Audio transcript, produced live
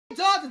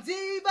dolls and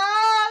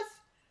divas.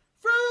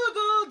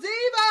 Frugal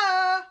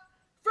Diva.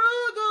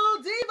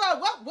 Frugal Diva.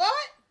 What?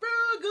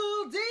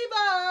 Frugal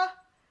Diva.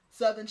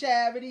 Southern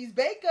Charities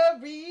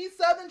Bakery.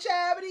 Southern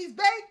Charities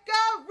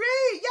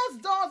Bakery. Yes,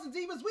 dolls and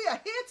divas, we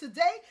are here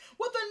today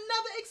with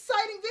another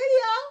exciting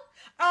video.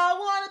 I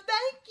want to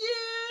thank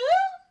you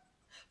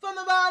from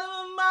the bottom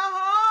of my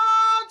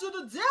heart to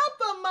the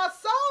depth of my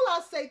soul.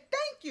 I say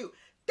thank you.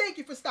 Thank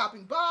you for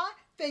stopping by.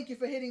 Thank you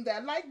for hitting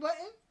that like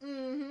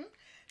button.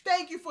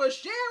 Thank you for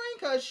sharing,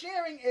 because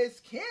sharing is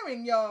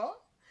caring, y'all.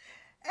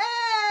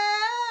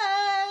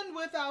 And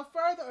without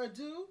further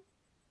ado,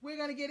 we're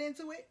going to get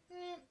into it.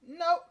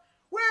 Nope.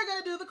 We're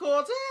going to do the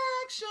call to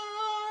action.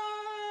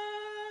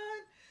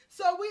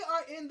 So we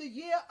are in the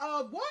year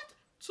of what?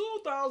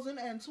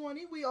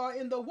 2020. We are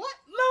in the what?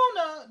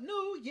 Lunar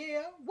New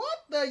Year.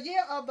 What? The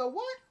year of the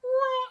what?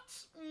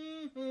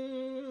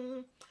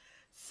 Rot.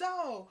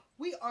 So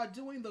we are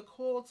doing the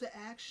call to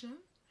action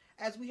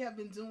as we have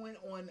been doing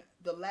on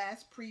the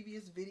last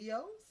previous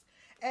videos.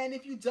 And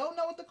if you don't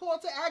know what the call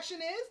to action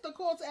is, the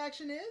call to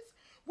action is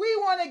we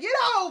want to get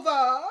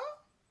over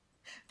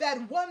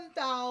that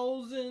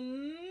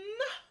 1,000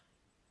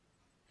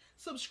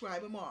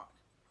 subscriber mark.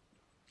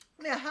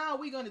 Now, how are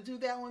we going to do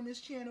that on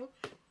this channel?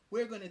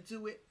 We're going to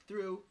do it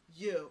through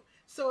you.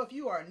 So if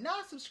you are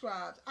not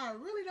subscribed, I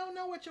really don't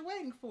know what you're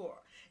waiting for.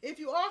 If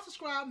you are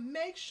subscribed,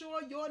 make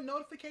sure your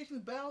notification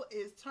bell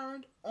is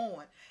turned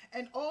on.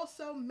 And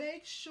also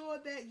make sure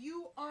that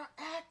you are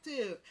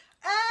active.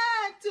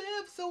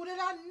 Active, so that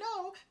I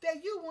know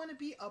that you want to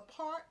be a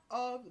part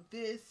of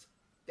this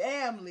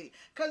family.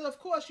 Because of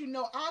course, you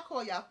know, I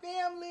call y'all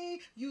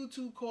family.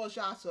 YouTube calls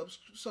y'all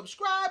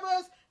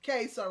subscribers.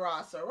 Que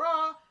sera,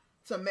 sera.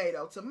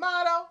 Tomato,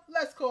 tomato.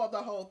 Let's call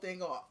the whole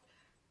thing off.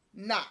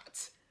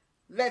 Not.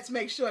 Let's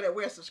make sure that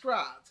we're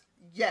subscribed.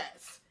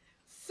 Yes.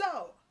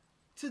 So,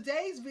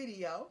 today's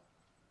video,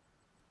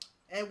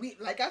 and we,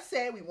 like I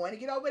said, we want to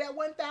get over that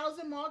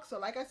 1,000 mark. So,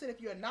 like I said,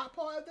 if you're not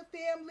part of the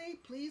family,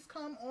 please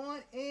come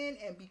on in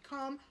and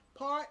become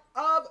part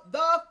of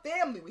the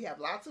family. We have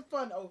lots of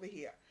fun over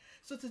here.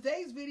 So,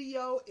 today's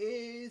video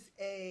is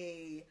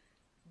a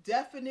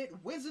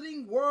definite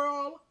Wizarding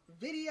World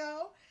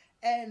video.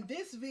 And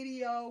this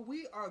video,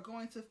 we are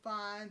going to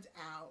find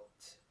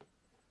out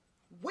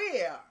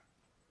where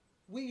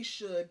we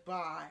should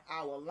buy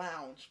our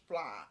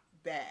Loungefly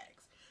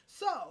bags.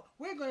 So,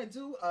 we're going to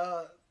do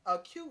a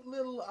cute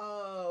little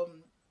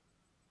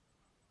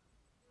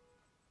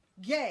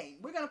game.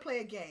 We're going to play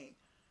a game.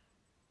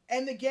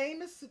 And the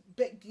game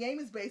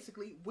is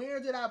basically, where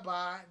did I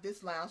buy this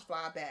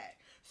Loungefly bag?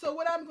 So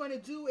what I'm going to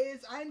do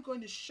is I'm going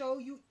to show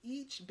you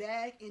each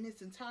bag in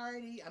its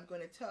entirety. I'm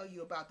going to tell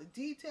you about the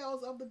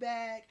details of the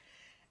bag.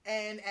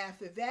 And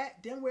after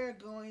that, then we're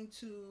going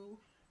to,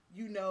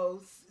 you know,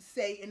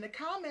 say in the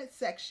comment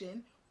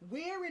section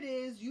where it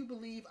is you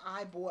believe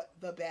I bought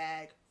the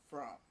bag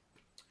from.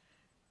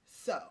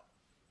 So,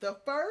 the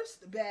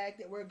first bag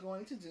that we're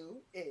going to do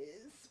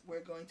is,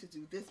 we're going to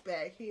do this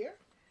bag here.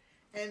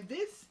 And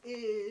this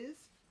is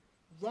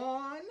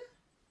Ron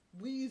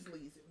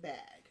Weasley's bag.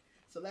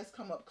 So let's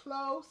come up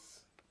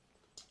close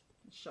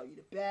and show you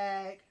the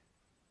bag.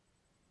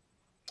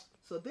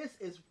 So this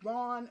is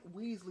Ron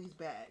Weasley's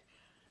bag.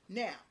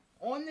 Now,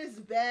 on this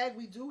bag,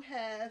 we do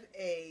have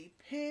a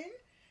pin.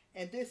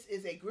 And this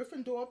is a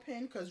Gryffindor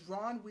pin because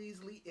Ron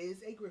Weasley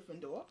is a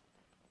Gryffindor.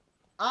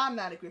 I'm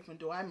not a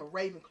Gryffindor. I'm a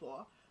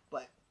Ravenclaw.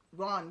 But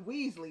Ron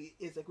Weasley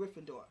is a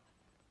Gryffindor.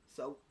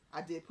 So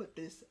I did put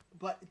this,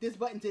 but this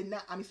button did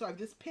not,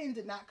 this pin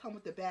did not come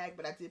with the bag,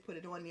 but I did put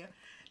it on there.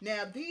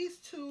 Now, these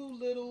two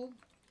little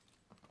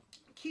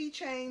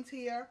keychains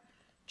here,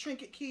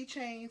 trinket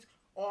keychains,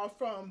 are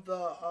from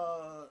the,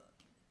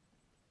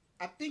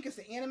 I think it's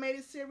an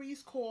animated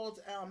series called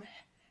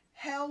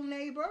Hell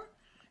Neighbor.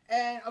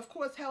 And, of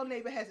course, Hell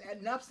Neighbor has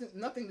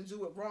nothing to do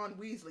with Ron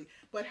Weasley.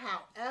 But,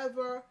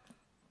 however,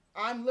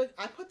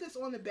 I put this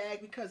on the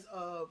bag because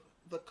of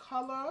the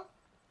color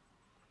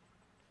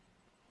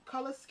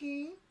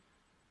scheme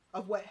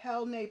of what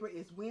Hell Neighbor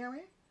is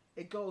wearing.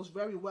 It goes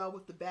very well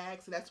with the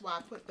bag, so that's why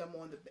I put them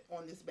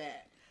on this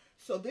bag.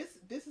 So this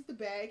is the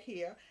bag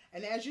here,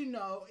 and as you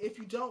know, if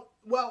you don't,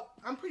 well,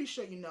 I'm pretty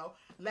sure you know,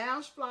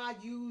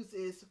 Loungefly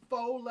uses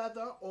faux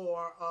leather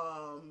or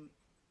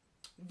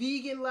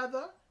vegan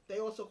leather. They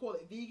also call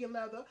it vegan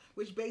leather,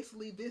 which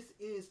basically this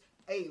is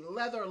a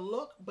leather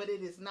look, but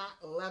it is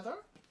not leather.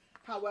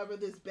 However,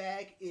 this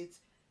bag is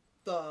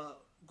the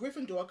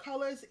Gryffindor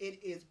colors.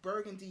 It is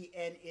burgundy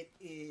and it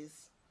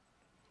is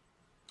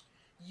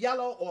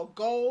yellow or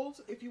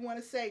gold. If you want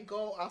to say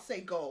gold, I'll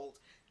say gold.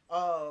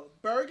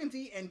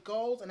 Burgundy and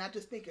gold, and I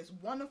just think it's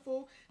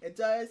wonderful. It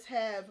does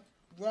have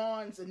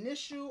Ron's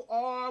initial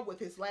R with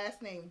his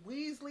last name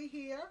Weasley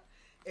here.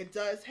 It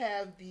does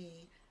have the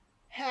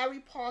Harry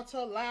Potter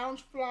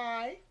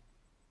Loungefly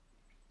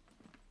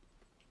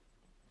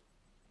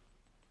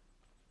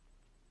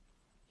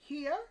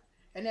here.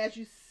 And as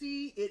you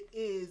see, it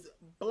is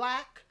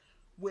black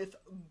with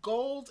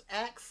gold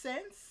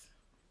accents.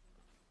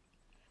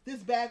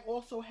 This bag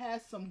also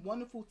has some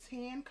wonderful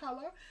tan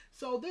color.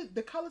 So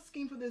the color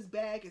scheme for this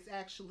bag is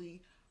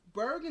actually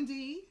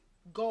burgundy,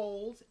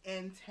 gold,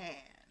 and tan.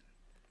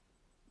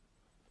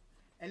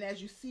 And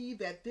as you see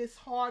that this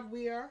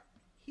hardware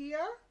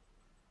here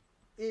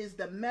is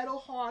the metal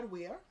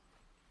hardware.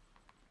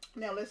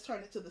 Now let's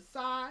turn it to the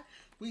side.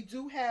 We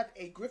do have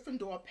a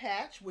Gryffindor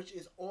patch, which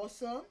is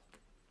awesome.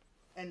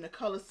 And the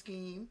color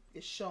scheme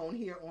is shown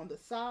here on the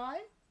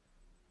side.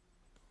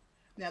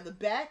 Now the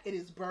back, it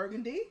is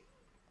burgundy.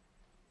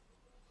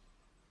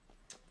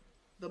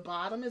 The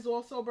bottom is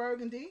also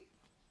burgundy.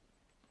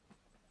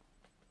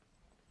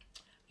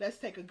 Let's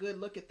take a good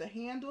look at the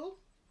handle.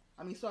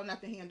 Sorry,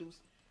 not the handles.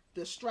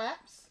 The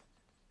straps.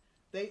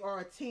 They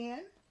are a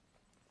tan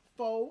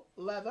faux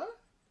leather.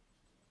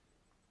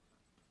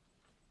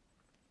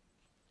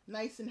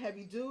 Nice and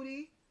heavy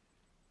duty.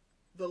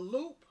 The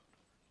loop,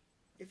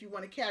 if you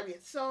want to carry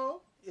it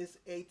so, is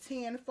a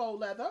tan faux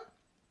leather.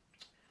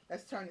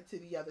 Let's turn it to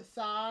the other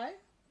side.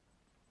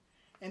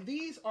 And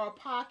these are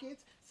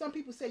pockets. Some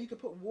people say you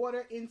could put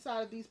water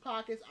inside of these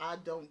pockets. I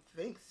don't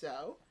think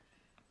so.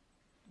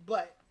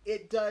 But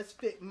it does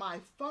fit my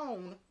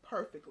phone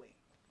perfectly.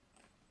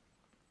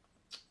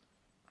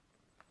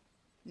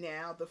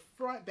 Now the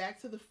front,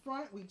 back to the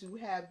front, we do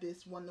have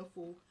this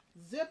wonderful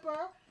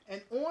zipper.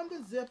 And on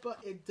the zipper,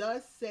 it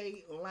does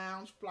say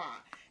Loungefly.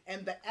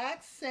 And the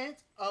accent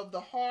of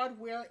the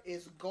hardware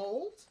is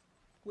gold,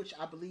 which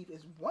I believe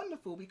is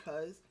wonderful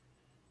because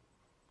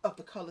of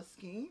the color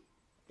scheme.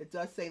 It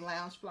does say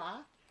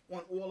Loungefly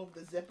on all of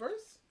the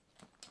zippers.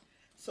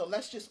 So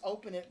let's just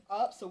open it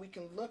up so we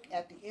can look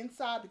at the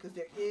inside, because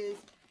there is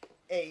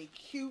a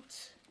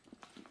cute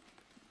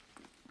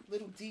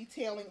little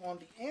detailing on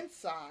the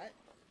inside.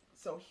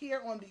 So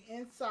here on the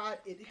inside,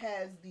 it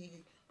has the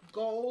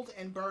gold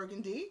and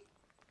burgundy.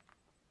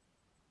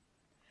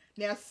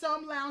 Now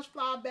some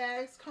Loungefly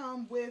bags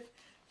come with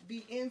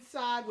the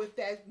inside with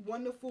that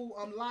wonderful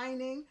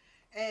lining,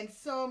 and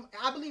some,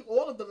 I believe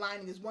all of the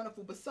lining is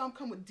wonderful, but some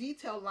come with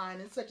detailed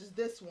lining, such as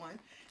this one,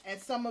 and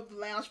some of the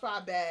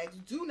Loungefly bags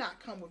do not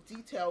come with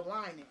detailed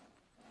lining.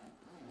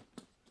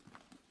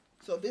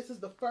 So this is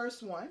the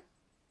first one.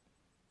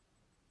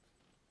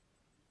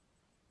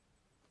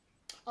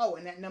 Oh,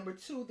 and that number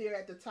 2 there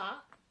at the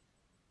top.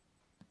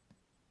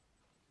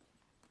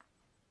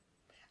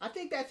 I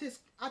think that's his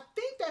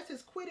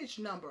Quidditch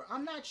number.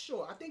 I'm not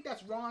sure. I think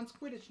that's Ron's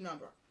Quidditch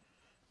number.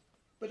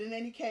 But in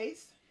any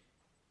case,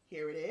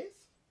 here it is.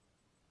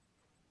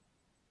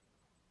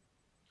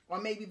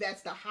 Or maybe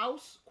that's the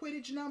house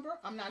Quidditch number.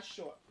 I'm not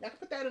sure. I can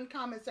put that in the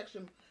comment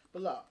section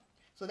below.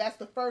 So that's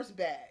the first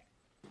bag.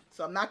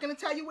 So I'm not going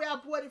to tell you where I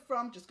bought it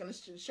from. Just going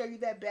to show you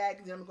that bag.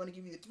 And then I'm going to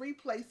give you the 3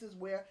 places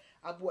where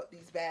I bought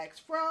these bags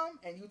from.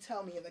 And you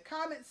tell me in the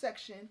comment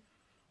section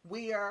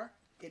where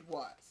it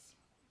was.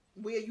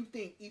 Where you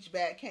think each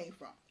bag came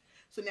from.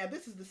 So now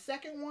this is the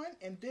second one.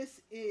 And this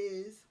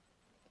is,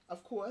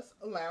 of course,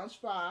 a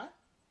Loungefly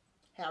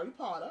Harry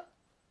Potter.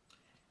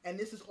 And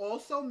this is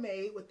also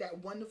made with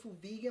that wonderful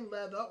vegan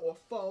leather or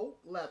faux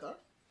leather.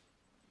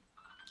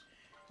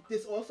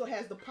 This also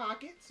has the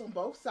pockets on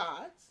both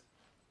sides.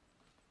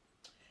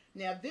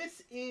 Now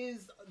this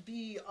is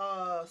the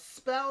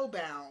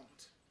Spellbound,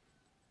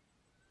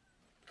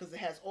 because it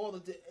has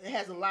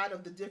a lot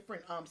of the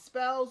different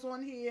spells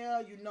on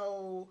here. You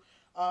know,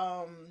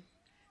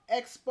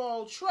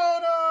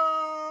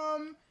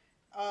 Expultrodum,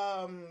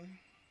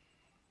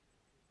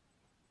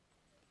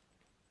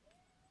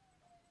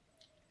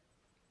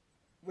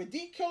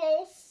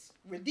 Ridiculous,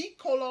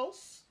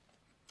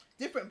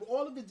 different,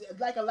 all of the,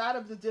 like a lot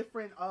of the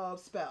different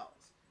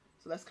spells.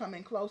 So let's come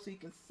in close so you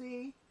can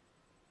see.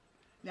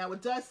 Now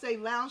it does say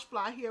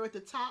Loungefly here at the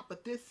top,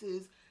 but this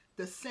is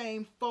the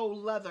same faux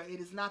leather. It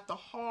is not the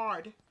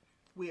hardware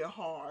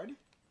hard.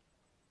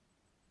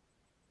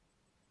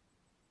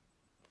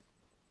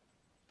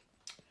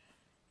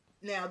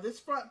 Now this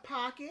front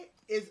pocket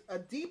is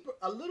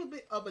a little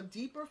bit of a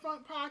deeper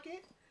front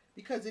pocket,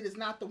 because it is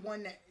not the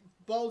one that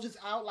bulges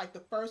out like the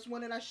first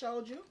one that I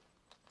showed you.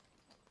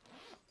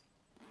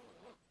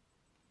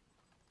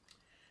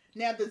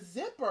 Now the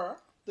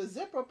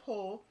zipper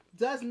pull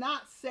does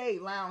not say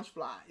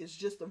Loungefly. It's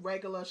just a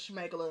regular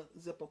schmegular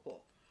zipper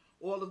pull.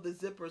 All of the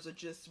zippers are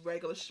just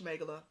regular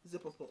schmegular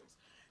zipper pulls.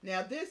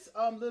 Now this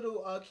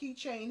little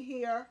keychain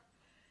here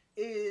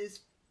is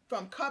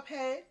from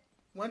Cuphead.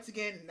 Once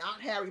again, not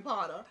Harry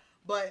Potter,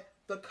 but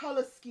the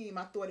color scheme,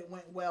 I thought it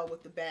went well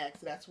with the bag,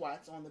 so that's why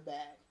it's on the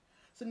bag.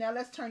 So now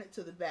let's turn it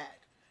to the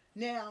back.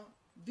 Now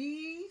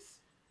these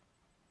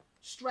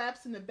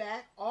straps in the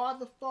back are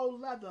the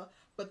faux leather,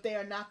 but they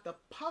are not the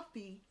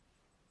puffy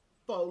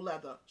faux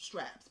leather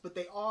straps, but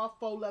they are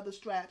faux leather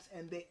straps,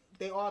 and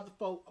they are the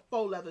faux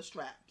leather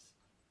straps,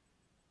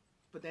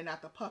 but they're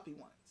not the puffy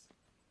ones.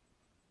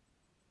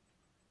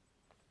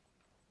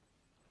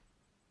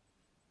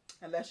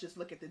 And let's just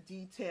look at the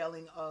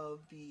detailing of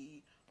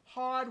the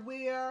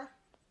hardware.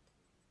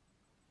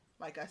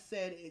 Like I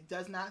said, it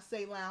does not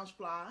say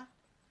Loungefly.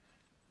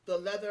 The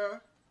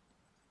leather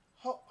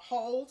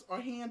holds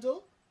or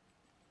handle,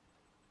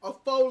 a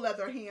faux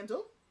leather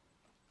handle.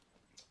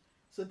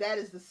 So that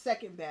is the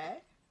second bag.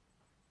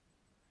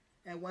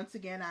 And once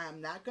again, I am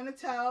not going to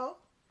tell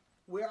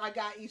where I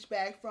got each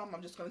bag from.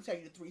 I'm just going to tell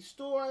you the 3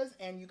 stores,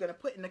 and you're going to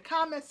put in the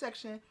comment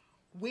section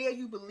where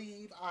you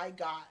believe I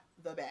got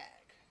the bag.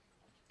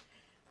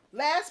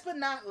 Last but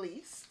not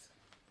least,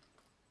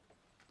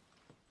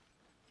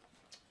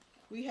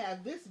 we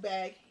have this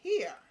bag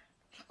here.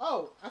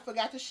 Oh, I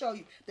forgot to show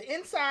you. The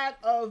inside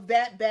of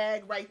that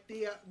bag right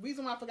there,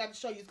 reason why I forgot to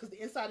show you is because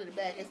the inside of the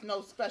bag is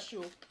no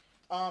special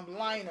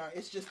liner.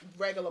 It's just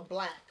regular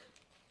black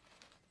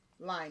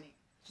lining.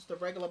 Just a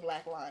regular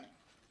black lining.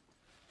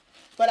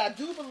 But I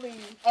do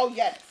believe, oh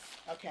yes,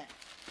 okay.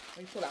 Let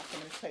me pull out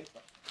some of this paper.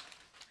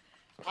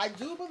 I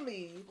do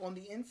believe on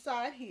the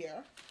inside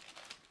here,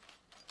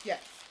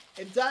 yes,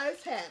 it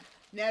does have,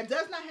 now it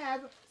does not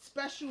have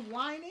special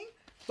lining,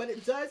 but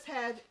it does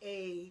have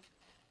a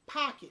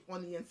pocket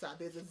on the inside.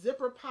 There's a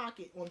zipper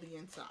pocket on the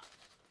inside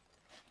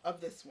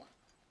of this one.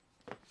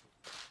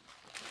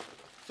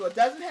 So it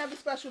doesn't have a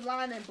special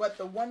lining, but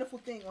the wonderful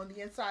thing on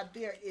the inside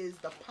there is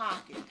the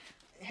pocket.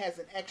 It has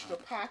an extra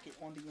pocket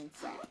on the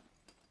inside.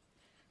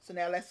 So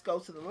now let's go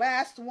to the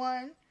last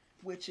one,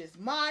 which is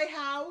my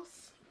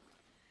house,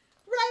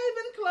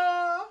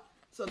 Ravenclaw.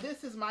 So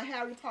this is my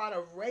Harry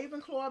Potter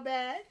Ravenclaw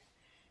bag.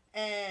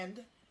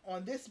 And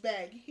on this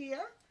bag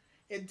here,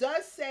 it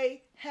does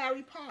say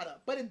Harry Potter,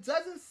 but it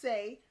doesn't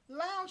say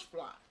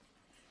Loungefly.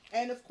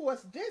 And of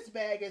course, this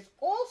bag is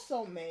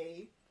also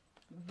made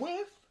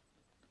with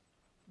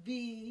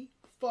the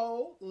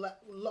faux leather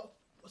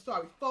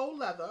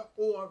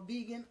or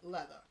vegan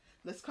leather.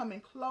 Let's come in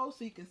close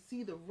so you can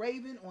see the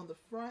raven on the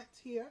front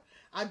here.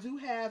 I do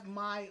have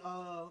my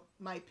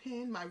my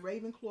pin, my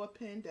Ravenclaw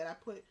pin that I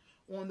put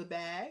on the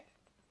bag.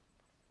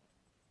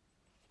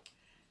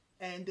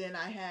 And then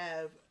I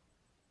have,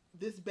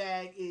 this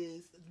bag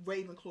is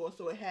Ravenclaw,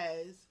 so it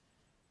has,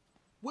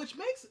 which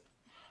makes,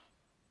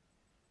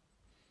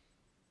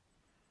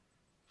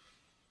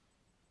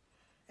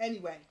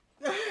 anyway.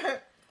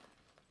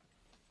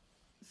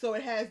 So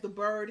it has the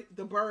bird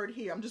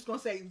here. I'm just going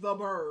to say the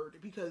bird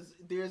because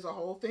there's a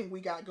whole thing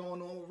we got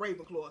going on with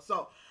Ravenclaw.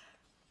 So,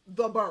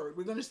 the bird.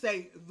 We're going to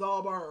say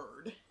the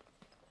bird.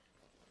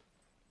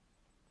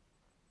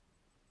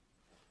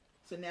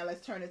 So now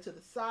let's turn it to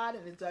the side,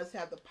 and it does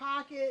have the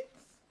pockets,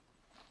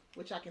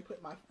 which I can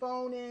put my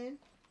phone in.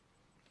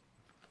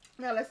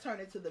 Now let's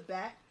turn it to the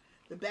back.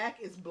 The back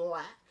is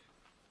black,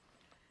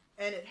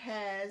 and it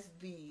has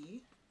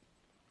the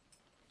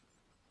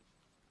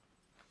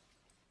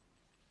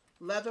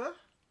leather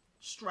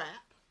strap,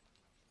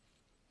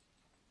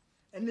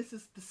 and this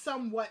is the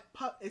somewhat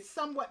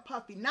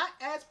puffy, not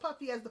as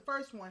puffy as the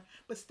first one,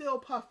 but still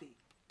puffy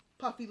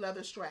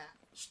leather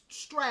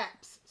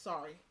straps.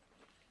 Sorry.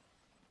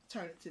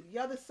 Turn it to the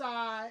other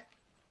side,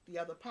 the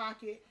other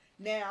pocket.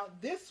 Now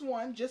this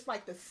one, just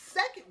like the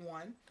second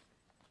one,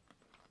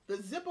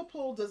 the zipper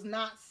pull does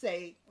not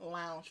say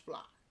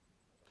Loungefly.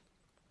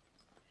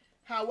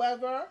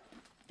 However,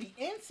 the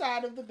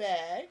inside of the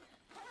bag,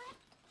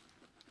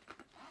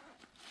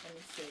 let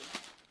me see.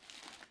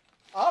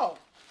 Oh,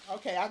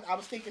 okay. I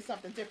was thinking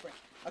something different.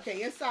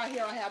 Okay, inside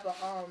here I have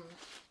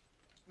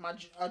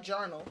a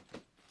journal.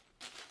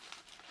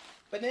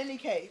 But in any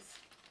case,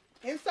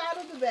 inside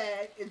of the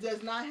bag, it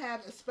does not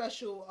have a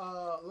special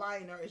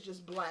liner. It's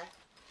just black.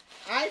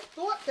 I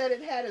thought that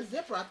it had a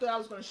zipper. I thought I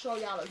was going to show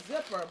y'all a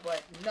zipper,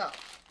 but no.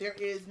 There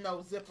is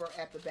no zipper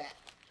at the back.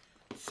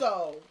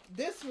 So,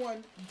 this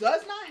one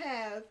does not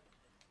have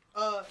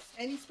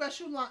any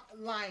special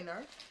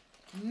liner,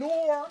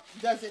 nor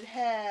does it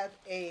have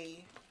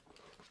a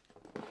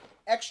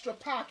extra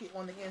pocket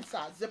on the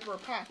inside, zipper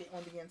pocket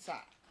on the inside.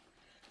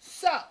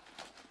 So,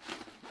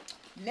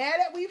 now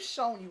that we've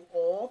shown you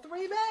all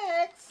 3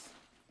 bags,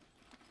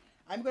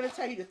 I'm going to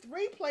tell you the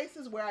 3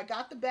 places where I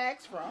got the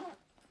bags from.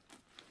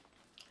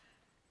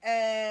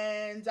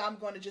 And I'm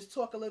going to just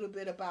talk a little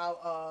bit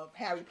about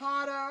Harry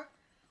Potter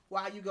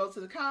while you go to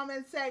the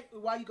comment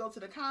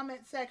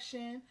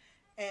section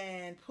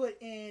and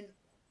put in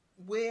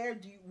where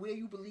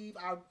you believe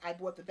I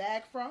bought the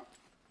bag from.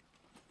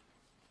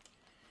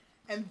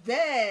 And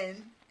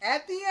then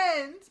at the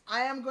end,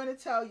 I am going to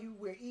tell you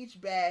where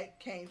each bag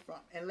came from.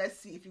 And let's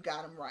see if you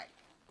got them right.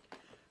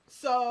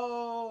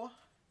 So,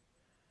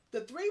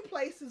 the 3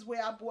 places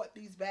where I bought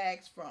these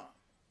bags from.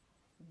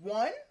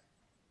 One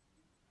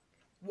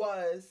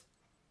was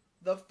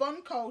the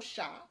Funko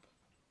shop,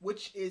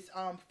 which is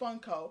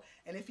Funko.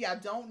 And if y'all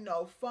don't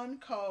know,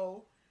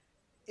 Funko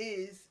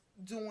is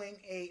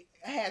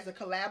has a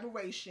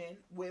collaboration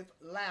with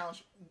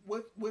Loungefly.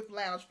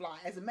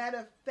 As a matter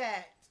of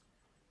fact,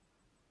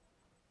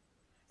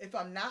 if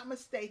I'm not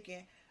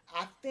mistaken,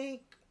 I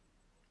think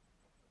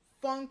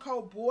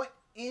Funko bought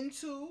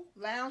into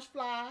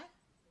Loungefly.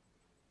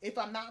 If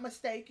I'm not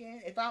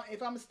mistaken,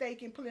 if I'm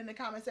mistaken, put it in the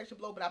comment section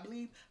below. But I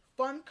believe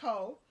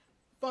Funko,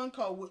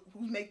 who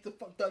make the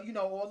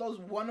all those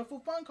wonderful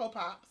Funko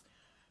Pops,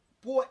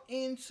 bought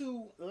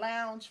into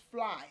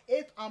Loungefly.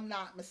 If I'm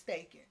not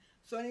mistaken.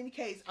 So in any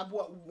case, I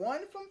bought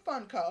one from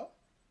Funko,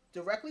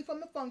 directly from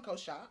the Funko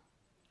shop.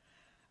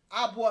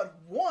 I bought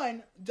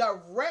one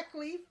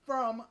directly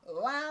from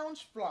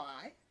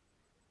Loungefly,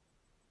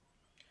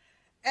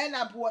 and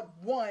I bought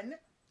one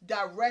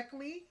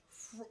directly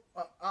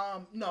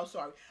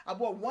I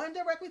bought one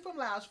directly from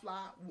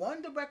Loungefly,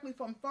 one directly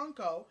from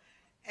Funko,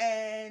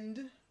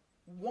 and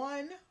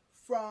one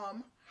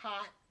from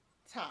Hot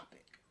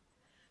Topic.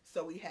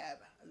 So we have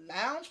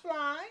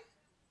Loungefly,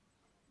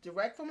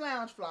 direct from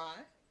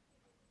Loungefly,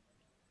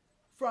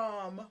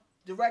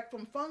 direct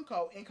from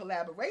Funko in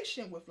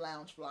collaboration with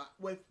Loungefly,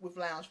 with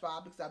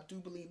Loungefly, because I do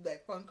believe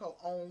that Funko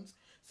owns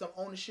some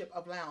ownership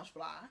of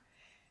Loungefly,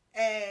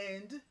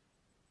 and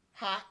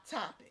Hot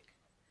Topic.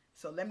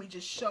 So let me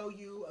just show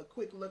you a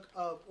quick look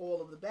of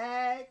all of the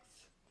bags.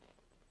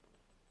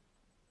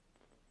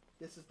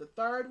 This is the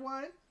third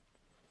one.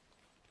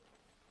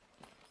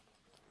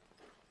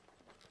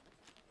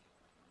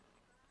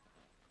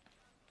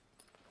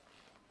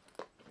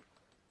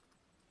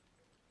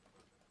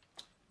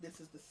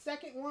 This is the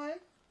second one.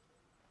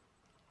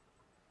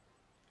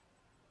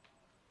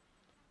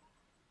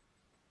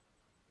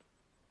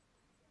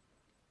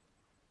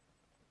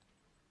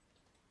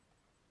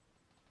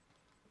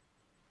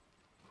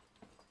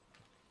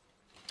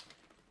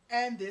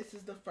 And this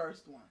is the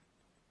first one.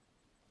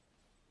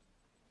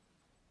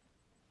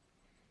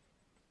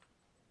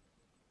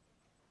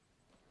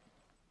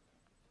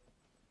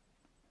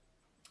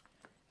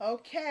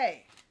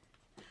 Okay.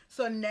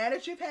 So now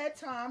that you've had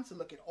time to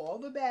look at all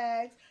the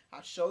bags,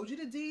 I showed you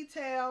the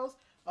details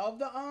of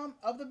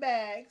the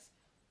bags.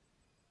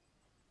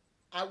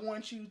 I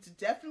want you to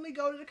definitely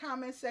go to the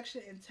comment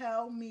section and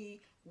tell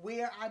me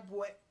where I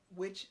bought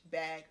which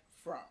bag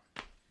from.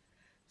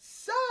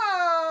 So,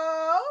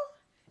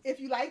 if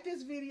you like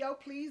this video,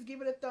 please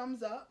give it a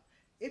thumbs up.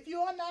 If you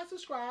are not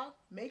subscribed,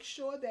 make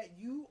sure that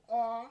you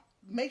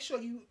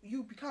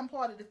become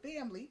part of the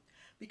family,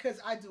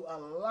 because I do a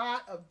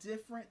lot of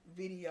different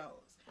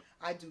videos.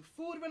 I do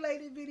food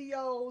related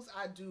videos,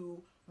 I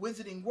do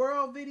Wizarding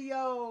World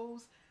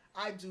videos,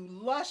 I do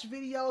Lush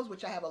videos,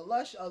 which I have a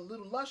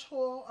little Lush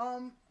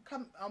haul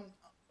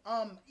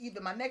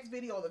either my next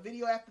video or the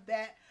video after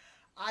that.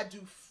 I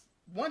do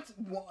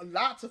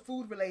lots of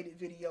food related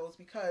videos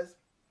because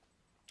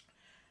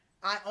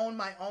I own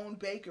my own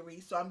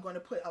bakery, so I'm going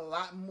to put a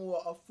lot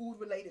more of food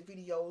related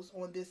videos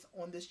on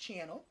this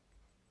channel.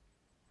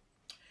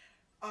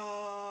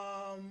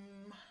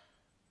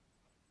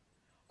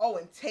 Oh,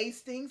 and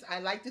tastings. I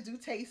like to do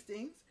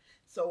tastings,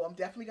 so I'm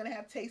definitely going to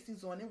have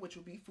tastings on it, which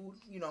will be food,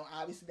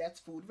 obviously that's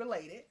food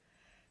related.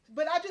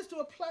 But I just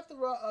do a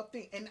plethora of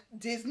things. And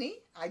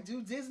Disney, I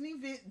do Disney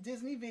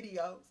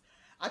videos.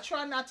 I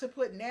try not to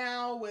put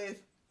now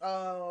with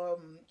YouTube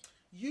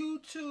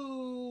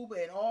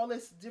and all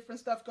this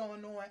different stuff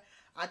going on.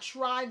 I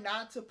try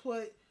not to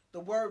put the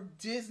word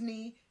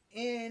Disney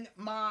in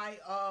my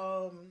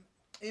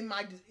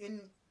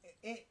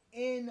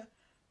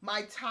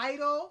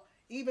title,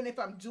 even if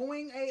I'm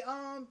doing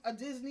a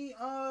Disney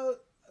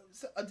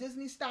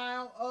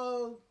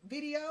style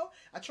video.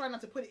 I try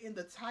not to put it in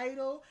the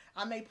title.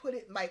 I may put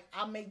it like,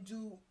 I may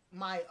do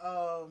my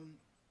oh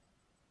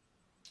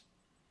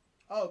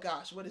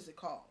gosh, what is it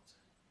called?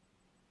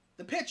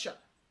 The picture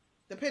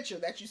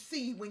that you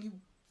see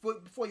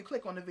before you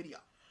click on the video.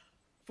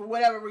 For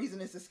whatever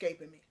reason, it's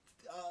escaping me.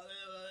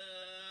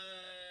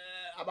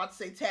 I'm about to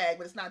say tag,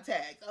 but it's not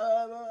tag.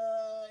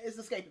 It's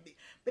escaping me.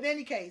 But in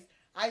any case,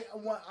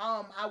 what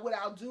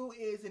I'll do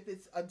is, if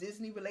it's a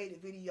Disney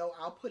related video,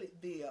 I'll put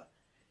it there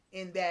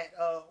in that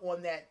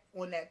on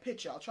that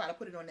picture. I'll try to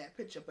put it on that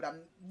picture, but I'm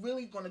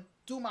really gonna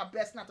do my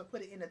best not to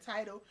put it in the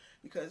title,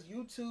 because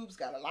YouTube's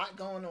got a lot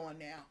going on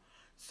now.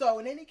 So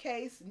in any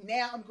case,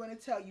 now I'm going to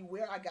tell you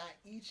where I got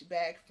each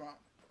bag from.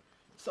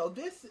 So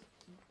this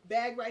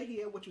bag right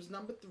here, which was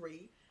number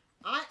 3,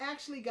 I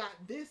actually got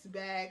this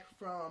bag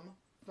from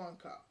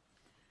Funko.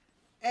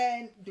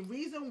 And the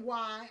reason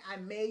why I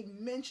made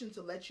mention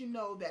to let you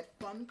know that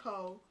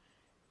Funko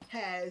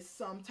has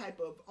some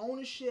type of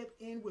ownership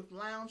in with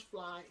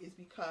Loungefly is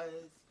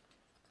because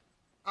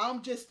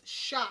I'm just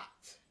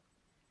shocked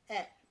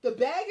at the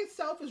bag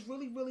itself is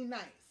really, really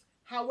nice.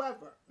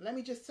 However, let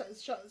me just tell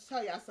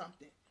y'all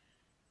something.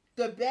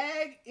 The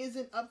bag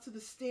isn't up to the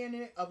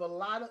standard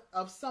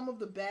of some of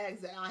the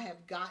bags that I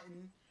have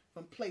gotten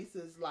from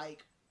places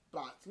like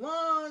Box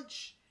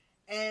Lunch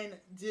and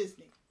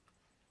Disney.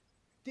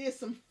 There's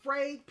some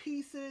frayed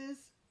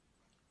pieces.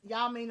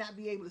 Y'all may not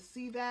be able to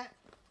see that,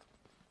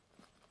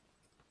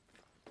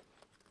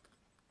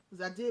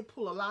 because I did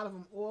pull a lot of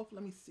them off.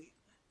 Let me see.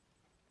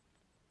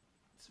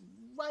 It's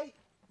right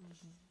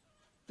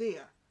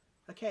there.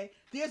 Okay,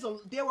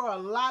 there were a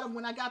lot of,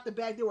 when I got the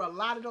bag, there were a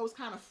lot of those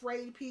kind of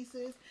frayed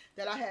pieces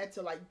that I had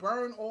to like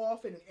burn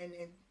off and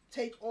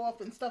take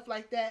off and stuff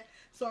like that.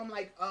 So I'm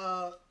like,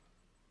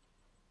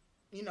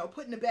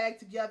 putting the bag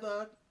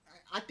together,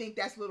 I think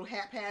that's a little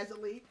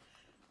haphazardly.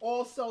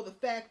 Also, the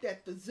fact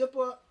that the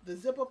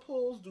zipper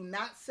pulls do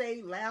not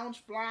say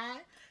Loungefly,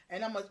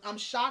 and I'm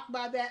shocked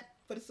by that,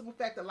 for the simple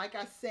fact that, like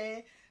I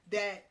said,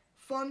 that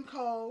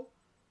Funko,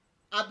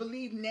 I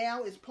believe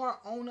now, is part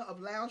owner of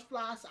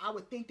Loungefly, so I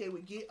would think they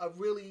would get a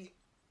really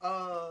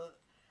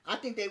I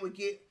think they would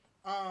get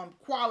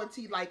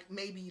quality like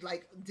maybe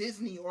like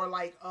Disney or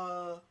like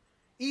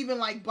even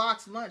like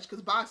Box Lunch,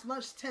 because Box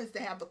Lunch tends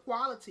to have the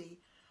quality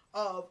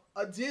of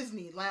a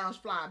Disney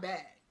Loungefly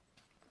bag.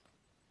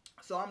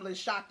 So I'm a little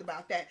shocked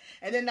about that.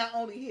 And then not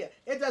only here,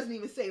 it doesn't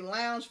even say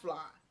Loungefly.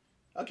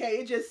 Okay,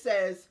 it just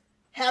says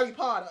Harry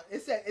Potter.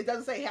 It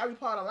doesn't say Harry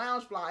Potter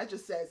Loungefly. It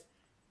just says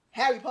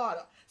Harry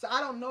Potter. So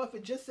I don't know if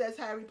it just says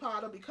Harry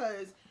Potter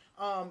because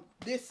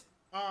this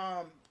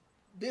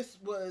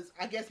was,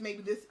 I guess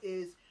maybe this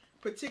is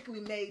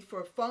particularly made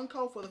for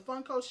Funko, for the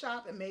Funko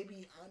shop, and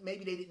maybe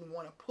they didn't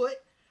want to put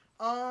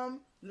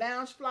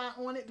Loungefly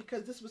on it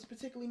because this was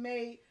particularly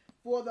made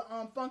for the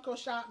Funko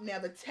shop. Now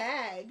the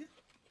tag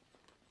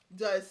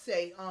does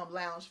say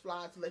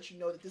Loungefly to let you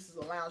know that this is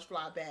a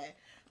Loungefly bag,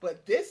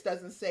 but this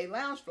doesn't say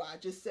Loungefly.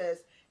 It just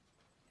says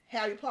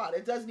Harry Potter.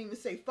 It doesn't even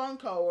say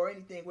Funko or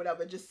anything,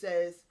 whatever. It just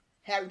says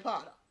Harry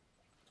Potter.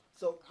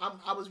 So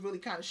I was really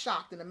kind of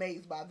shocked and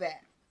amazed by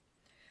that.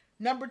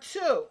 Number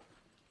 2,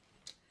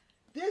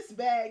 this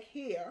bag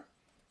here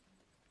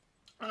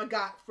I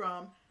got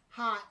from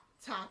Hot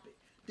Topic.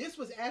 This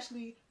was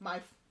actually my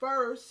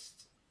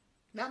first,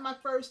 not my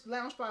first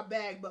Loungefly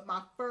bag, but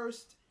my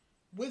first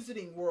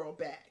Wizarding World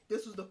bag.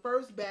 This was the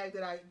first bag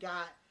that I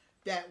got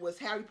that was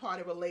Harry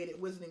Potter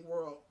related, Wizarding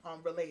World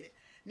related.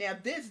 Now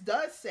this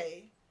does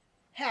say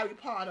Harry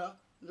Potter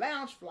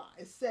Loungefly.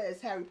 It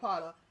says Harry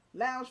Potter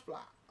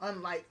Loungefly,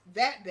 unlike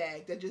that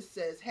bag that just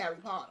says Harry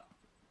Potter.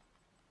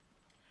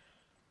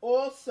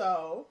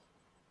 Also,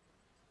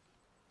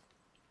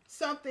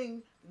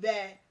 something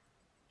that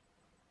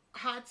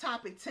Hot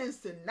Topic tends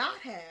to not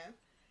have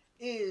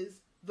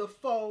is the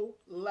faux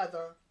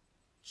leather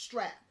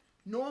strap.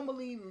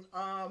 Normally,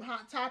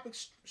 Hot Topic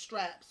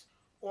straps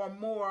are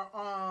more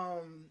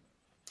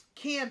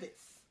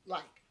canvas,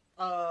 like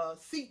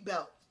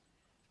seatbelt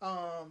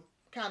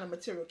kind of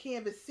material,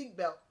 canvas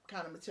seatbelt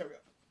kind of material.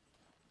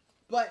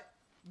 But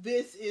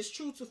this is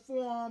true to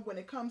form when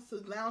it comes to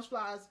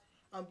Loungeflies.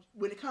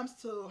 When it comes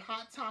to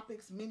Hot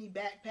Topic's mini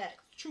backpacks,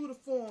 true to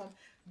form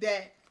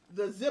that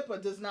the zipper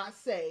does not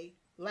say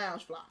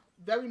Loungefly.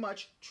 Very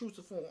much true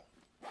to form,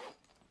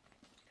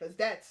 because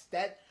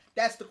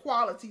that's the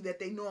quality that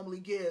they normally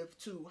give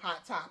to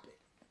Hot Topic.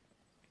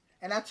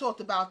 And I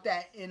talked about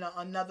that in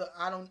another.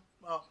 I don't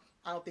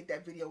think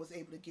that video was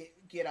able to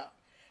get up,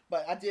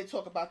 but I did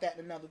talk about that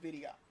in another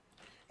video.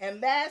 And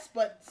last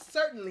but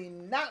certainly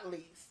not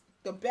least,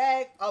 the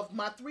bag of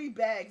my 3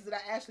 bags that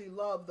I actually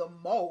love the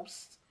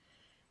most,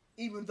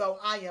 even though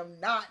I am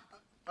not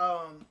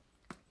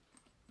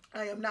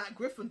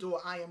Gryffindor,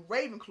 I am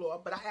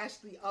Ravenclaw, but I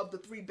actually, of the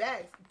 3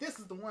 bags, this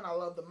is the one I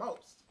love the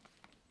most.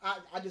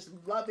 I just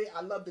love it.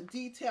 I love the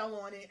detail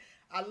on it.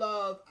 I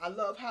love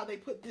how they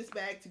put this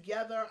bag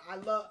together.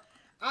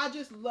 I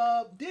just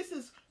love, this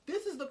is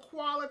the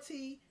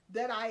quality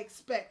that I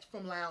expect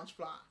from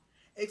Loungefly,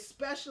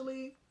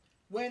 especially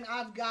when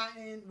I've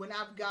gotten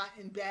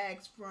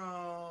bags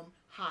from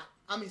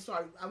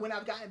when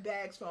I've gotten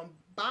bags from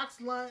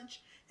Box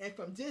Lunch and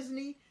from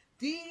Disney.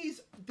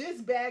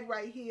 This bag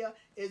right here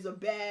is a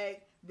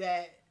bag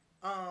that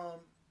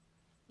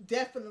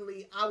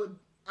definitely I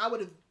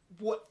would have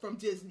bought from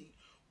Disney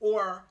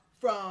or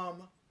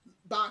from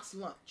Box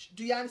Lunch.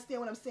 Do you understand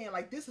what I'm saying?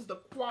 Like, this is the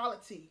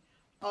quality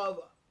of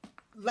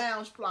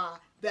Loungefly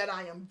that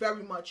I am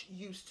very much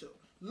used to.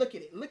 Look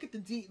at it. Look at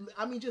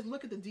just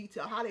look at the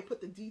detail. How they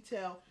put the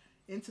detail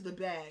into the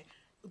bag.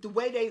 The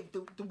way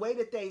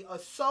that they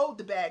sewed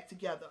the bag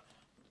together.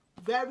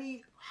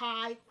 Very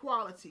high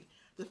quality.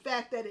 The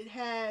fact that it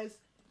has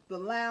the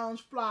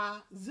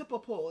Loungefly zipper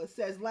pull. It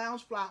says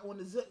Loungefly on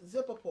the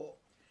zipper pull.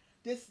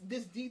 This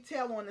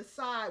detail on the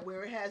side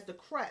where it has the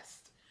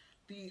crest,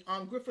 the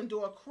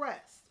Gryffindor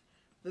crest,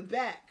 the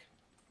back.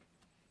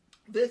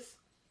 This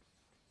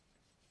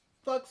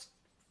flux,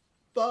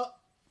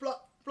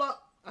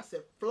 I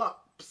said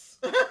flops.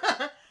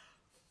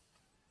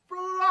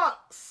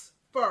 Flux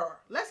fur.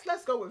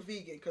 Let's go with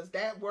vegan, because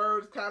that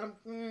word's kind of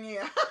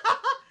yeah.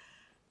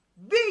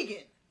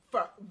 Vegan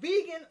fur,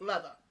 vegan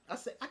leather.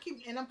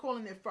 I'm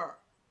calling it fur,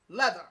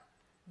 leather,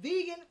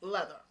 vegan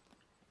leather.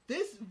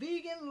 This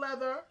vegan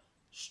leather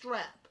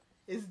strap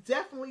is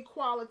definitely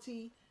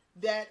quality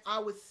that I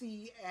would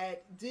see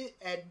at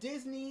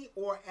Disney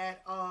or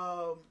at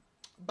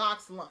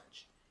Box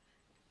Lunch.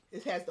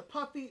 It has the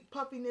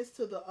puffiness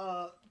to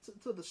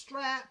the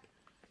strap.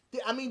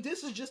 I mean,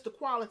 this is just the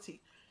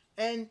quality,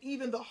 and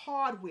even the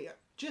hardware,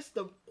 just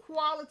the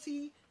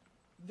quality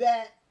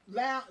that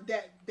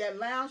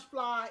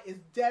Loungefly is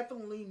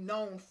definitely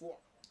known for.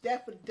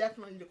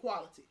 Definitely the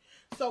quality.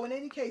 So in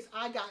any case,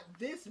 I got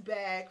this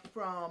bag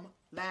from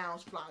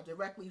Loungefly,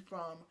 directly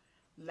from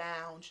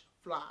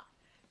Loungefly.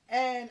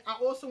 And I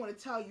also want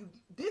to tell you,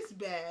 this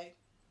bag,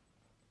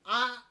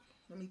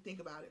 let me think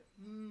about it.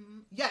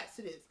 Yes,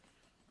 it is.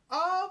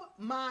 Of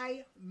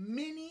my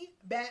mini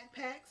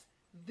backpacks,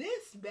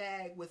 this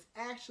bag was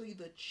actually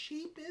the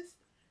cheapest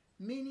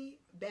mini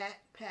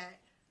backpack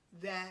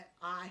that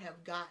I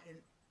have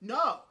gotten.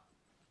 No,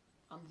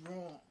 I'm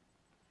wrong.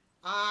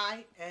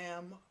 I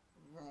am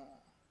wrong.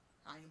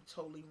 I am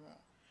totally wrong.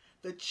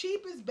 The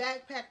cheapest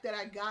backpack that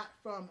I got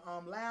from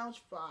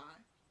Loungefly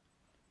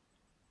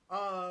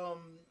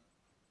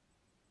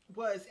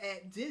was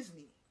at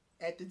Disney,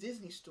 at the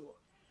Disney store.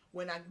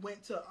 When I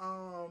went to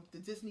the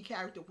Disney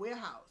Character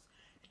Warehouse,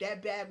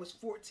 that bag was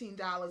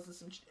 $14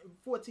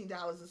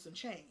 and some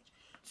change.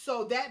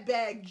 So that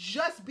bag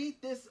just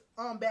beat this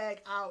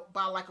bag out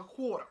by like a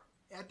quarter.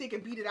 I think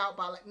it beat it out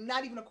by like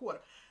not even a quarter.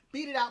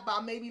 Beat it out by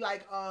maybe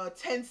like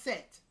 10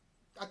 cents.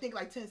 I think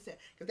like 10 cents.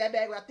 Because that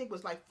bag I think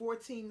was like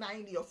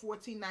 $14.90 or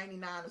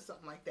 $14.99 or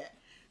something like that.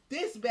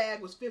 This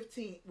bag was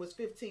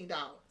 $15.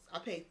 I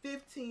paid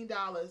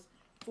 $15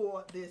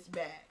 for this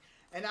bag.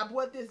 And I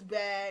bought this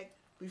bag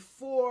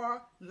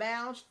before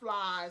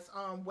Loungefly's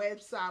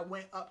website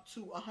went up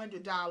to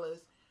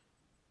 $100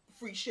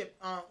 free ship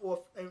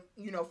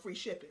free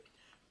shipping.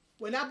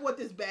 When I bought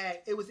this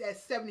bag, it was at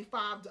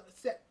 $75.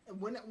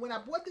 When I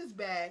bought this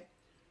bag,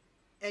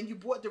 and you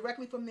bought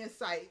directly from their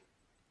site,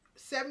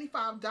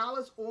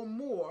 $75 or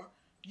more,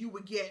 you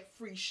would get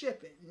free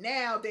shipping.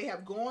 Now they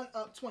have gone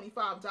up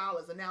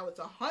 $25, and now it's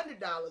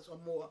 $100 or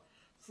more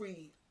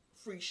free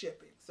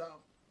shipping.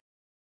 So.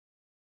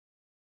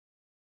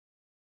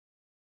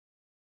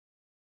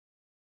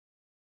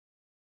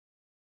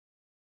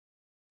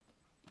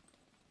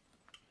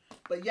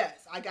 But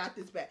yes, I got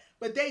this bag.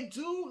 But they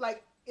do,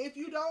 like, if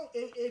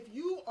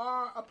you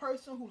are a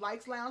person who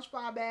likes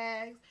Loungefly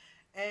bags,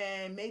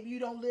 and maybe you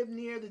don't live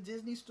near the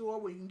Disney store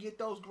where you can get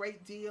those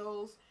great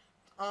deals,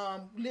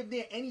 live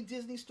near any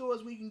Disney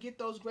stores where you can get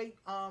those great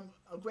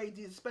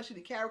deals, especially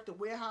the Character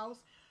Warehouse,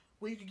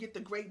 where you can get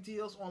the great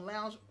deals on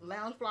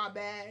Loungefly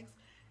bags,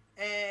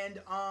 and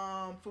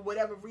for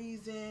whatever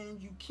reason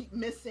you keep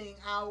missing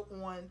out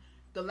on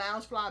the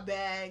Loungefly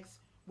bags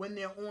when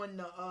they're on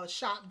the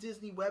Shop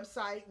Disney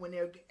website, when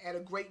they're at a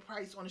great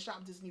price on the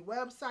Shop Disney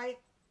website,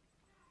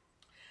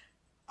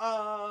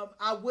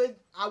 I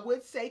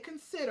would say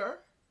consider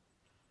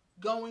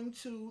going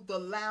to the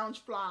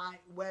Loungefly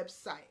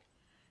website.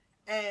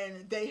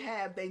 And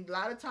a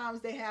lot of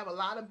times they have a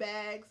lot of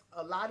bags,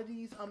 a lot of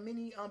these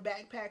mini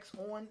backpacks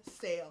on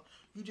sale.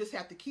 You just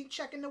have to keep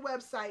checking the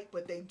website,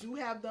 but they do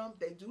have them.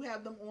 They do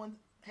have them on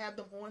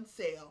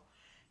sale.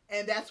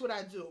 And that's what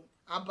I do.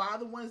 I buy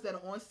the ones that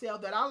are on sale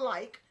that I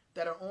like,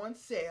 that are on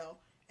sale,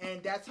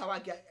 and that's how I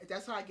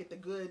get the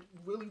good,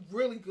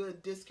 really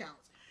good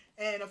discounts.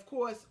 And of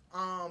course,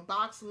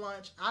 Box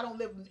Lunch. I don't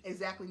live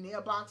exactly near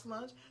Box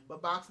Lunch,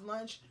 but Box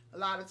Lunch a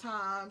lot of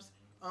times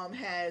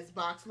has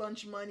Box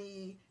Lunch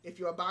money. If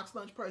you're a Box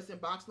Lunch person,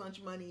 Box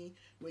Lunch money,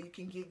 where you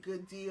can get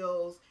good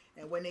deals.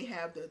 And when they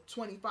have the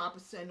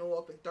 25%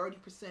 off and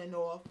 30%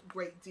 off,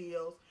 great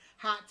deals.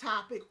 Hot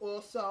Topic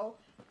also.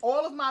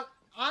 All of my,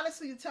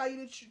 honestly, to tell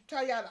you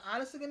the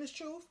honest to goodness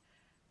truth,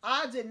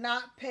 I did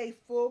not pay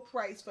full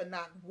price for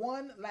not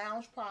one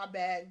Loungefly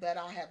bag that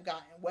I have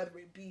gotten, whether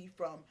it be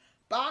from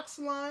Box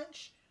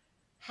Lunch,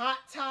 Hot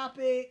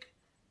Topic,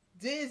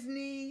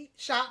 Disney,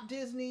 Shop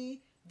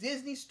Disney,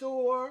 Disney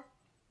Store,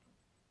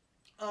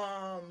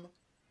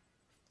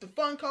 the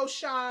Funko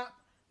Shop,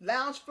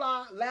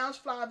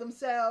 Loungefly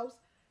themselves.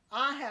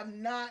 I have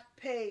not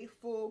paid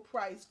full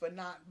price for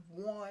not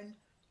one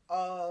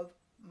of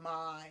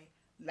my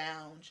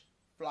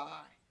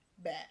Loungefly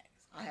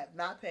bags. I have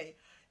not paid.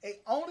 The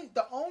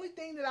only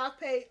thing that I've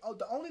paid,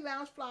 the only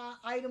Loungefly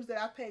items that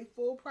I've paid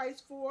full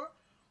price for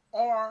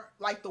are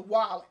like the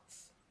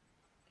wallets,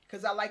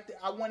 because I want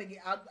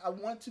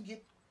to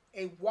get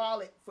a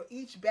wallet for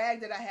each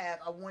bag that I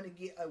have. I want to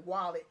get a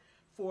wallet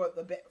for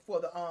the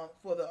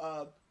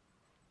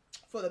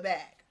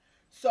bag.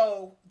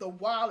 So the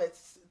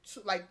wallets,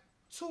 like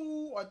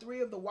 2 or 3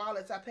 of the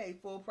wallets, I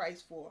paid full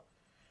price for.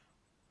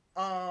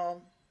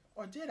 Or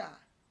did I?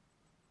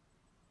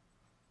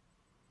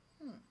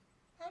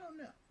 I don't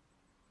know.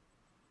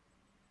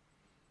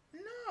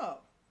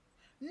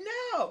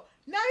 No,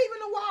 not even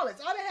the wallets.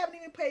 I haven't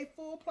even paid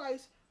full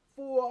price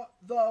for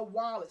the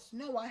wallets.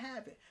 No, I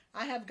haven't.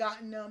 I have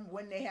gotten them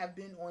when they have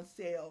been on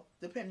sale,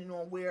 depending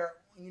on where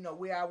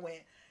I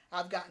went.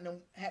 I've gotten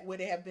them where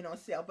they have been on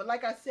sale. But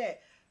like I said,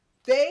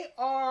 they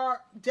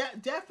are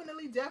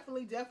definitely.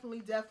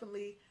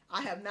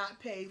 I have not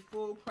paid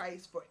full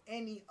price for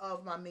any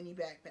of my mini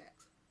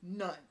backpacks.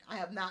 None. I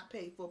have not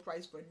paid full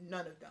price for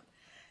none of them.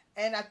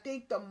 And I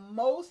think the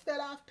most that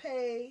I've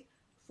paid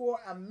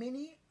for a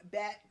mini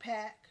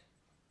backpack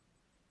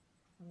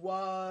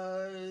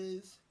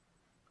was,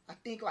 I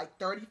think, like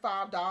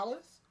 $35.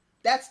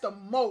 That's the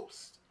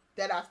most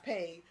that I've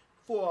paid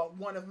for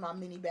one of my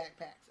mini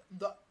backpacks.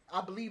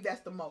 I believe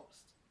that's the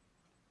most.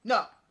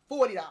 No,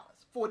 $40.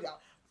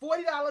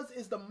 $40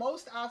 is the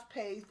most I've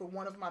paid for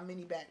one of my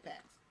mini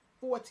backpacks.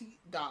 $40.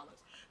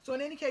 So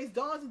in any case,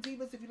 Dons and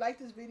Divas, if you like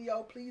this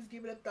video, please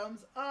give it a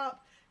thumbs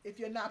up. If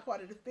you're not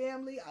part of the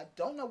family, I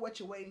don't know what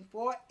you're waiting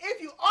for.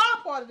 If you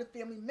are part of the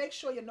family, make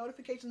sure your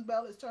notifications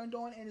bell is turned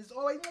on. And as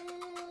always,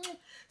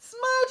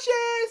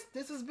 smooches!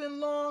 This has been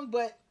long,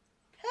 but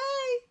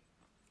hey,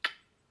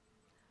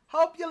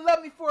 hope you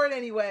love me for it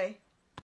anyway.